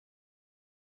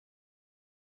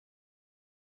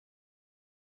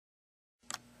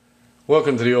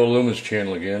Welcome to the Old Lumens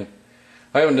channel again.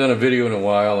 I haven't done a video in a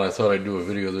while. I thought I'd do a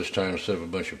video this time instead of a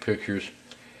bunch of pictures.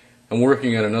 I'm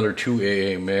working on another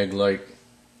 2AA Maglite,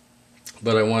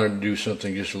 but I wanted to do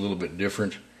something just a little bit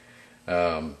different.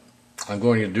 I'm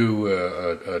going to do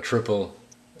a triple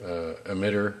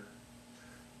emitter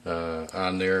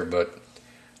on there, but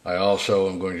I also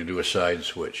am going to do a side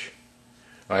switch.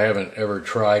 I haven't ever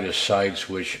tried a side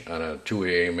switch on a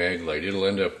 2AA Maglite. It'll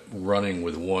end up running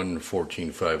with one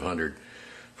 14500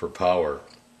 for power.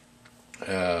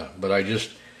 But I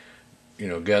just,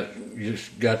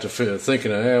 got to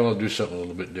thinking, I'll do something a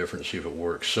little bit different, see if it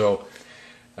works. So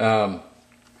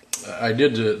I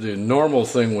did the normal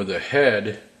thing with the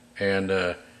head, and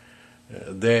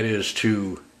that is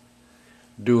to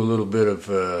do a little bit of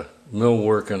mill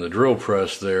work on the drill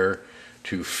press there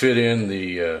to fit in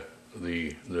the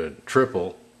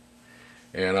triple,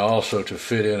 and also to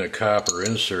fit in a copper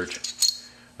insert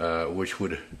which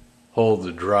would hold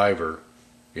the driver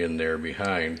in there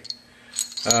behind.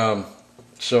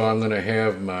 So I'm going to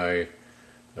have my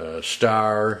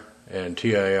star and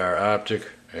TIR optic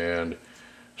and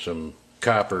some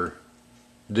copper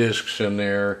discs in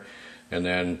there, and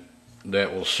then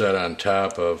that will set on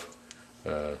top of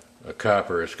a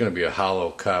copper. It's going to be a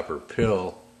hollow copper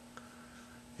pill,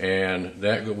 and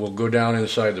that will go down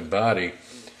inside the body.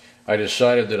 I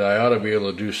decided that I ought to be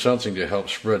able to do something to help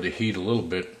spread the heat a little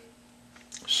bit.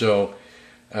 So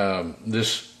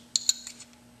this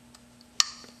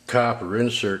copper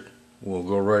insert will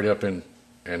go right up in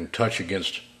and touch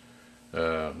against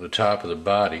the top of the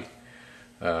body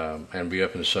and be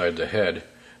up inside the head.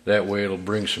 That way it'll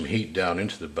bring some heat down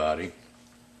into the body.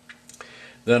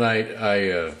 Then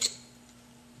I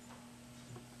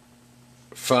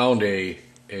found a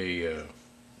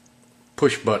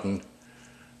push button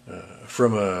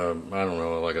from I don't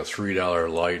know, like a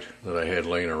 $3 light that I had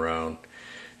laying around,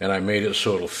 and I made it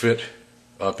so it'll fit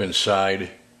up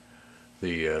inside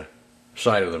the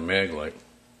side of the Maglite.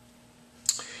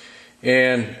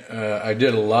 And I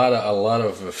did a lot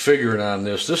of figuring on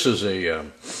this. This is a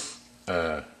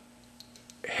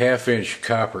 1/2-inch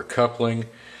copper coupling.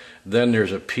 Then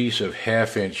there's a piece of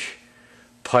 1/2-inch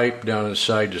pipe down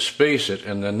inside to space it,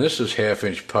 and then this is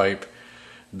 1/2-inch pipe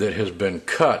that has been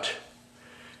cut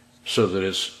so that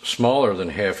it's smaller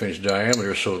than 1/2-inch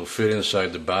diameter, so it'll fit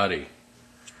inside the body.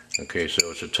 Okay,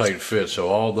 so it's a tight fit. So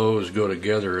all those go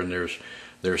together, and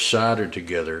they're soldered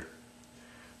together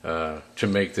to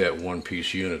make that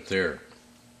one-piece unit there.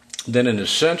 Then in the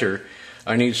center,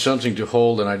 I need something to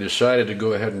hold, and I decided to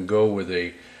go ahead and go with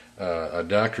a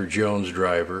DrJones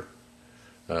driver.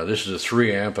 This is a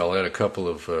 3 amp. I'll add a couple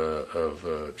of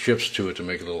chips to it to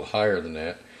make it a little higher than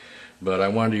that. But I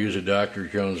wanted to use a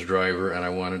DrJones driver, and I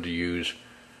wanted to use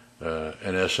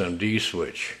an SMD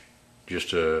switch,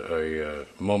 just a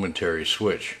momentary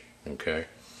switch. Okay,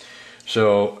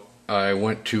 so I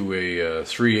went to a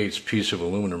 3/8 piece of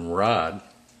aluminum rod,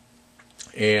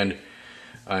 and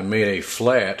I made a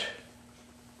flat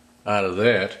out of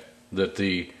that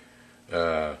the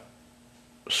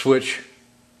switch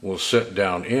will set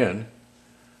down in,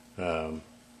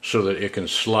 so that it can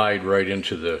slide right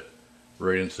into the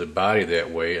body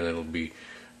that way, and it'll be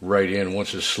right in.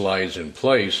 Once it slides in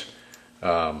place,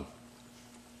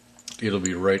 it'll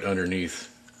be right underneath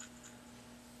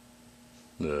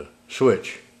the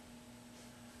switch.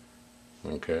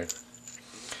 Okay,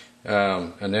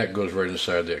 and that goes right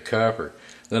inside that copper.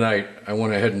 Then I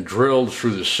went ahead and drilled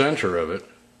through the center of it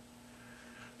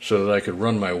so that I could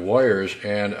run my wires,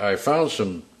 and I found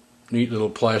some neat little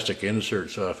plastic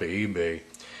inserts off of eBay,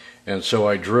 and so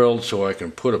I drilled so I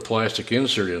can put a plastic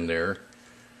insert in there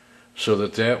so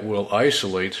that will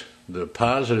isolate the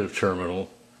positive terminal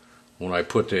when I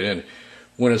put that in.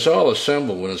 When it's all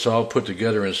assembled, when it's all put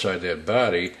together inside that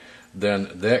body, then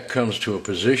that comes to a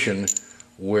position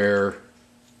where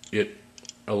it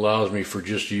allows me for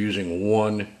just using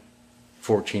one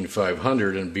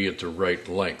 14500 and be at the right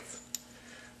length.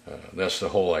 That's the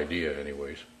whole idea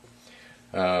anyways.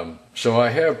 So I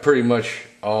have pretty much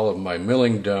all of my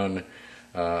milling done.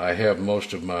 I have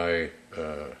most of my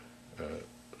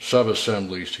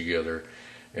sub-assemblies together,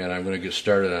 and I'm going to get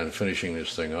started on finishing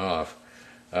this thing off.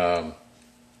 I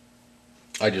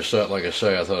just thought, like I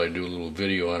say, I thought I'd do a little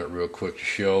video on it real quick to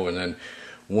show, and then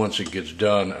once it gets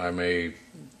done, I may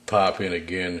pop in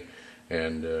again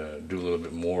and do a little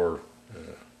bit more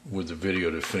with the video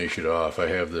to finish it off. I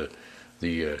have the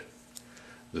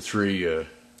three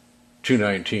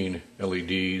 219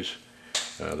 LEDs,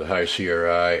 the high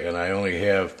CRI, and I only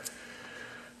have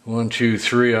 1, 2,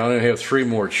 3. I only have 3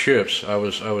 more chips. I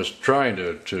was trying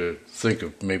to think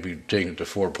of maybe taking it to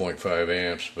 4.5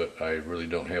 amps, but I really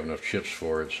don't have enough chips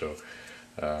for it, so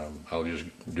I'll just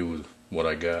do what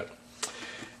I got.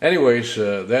 Anyways,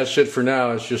 that's it for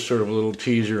now. It's just sort of a little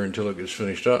teaser until it gets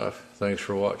finished off. Thanks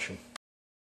for watching.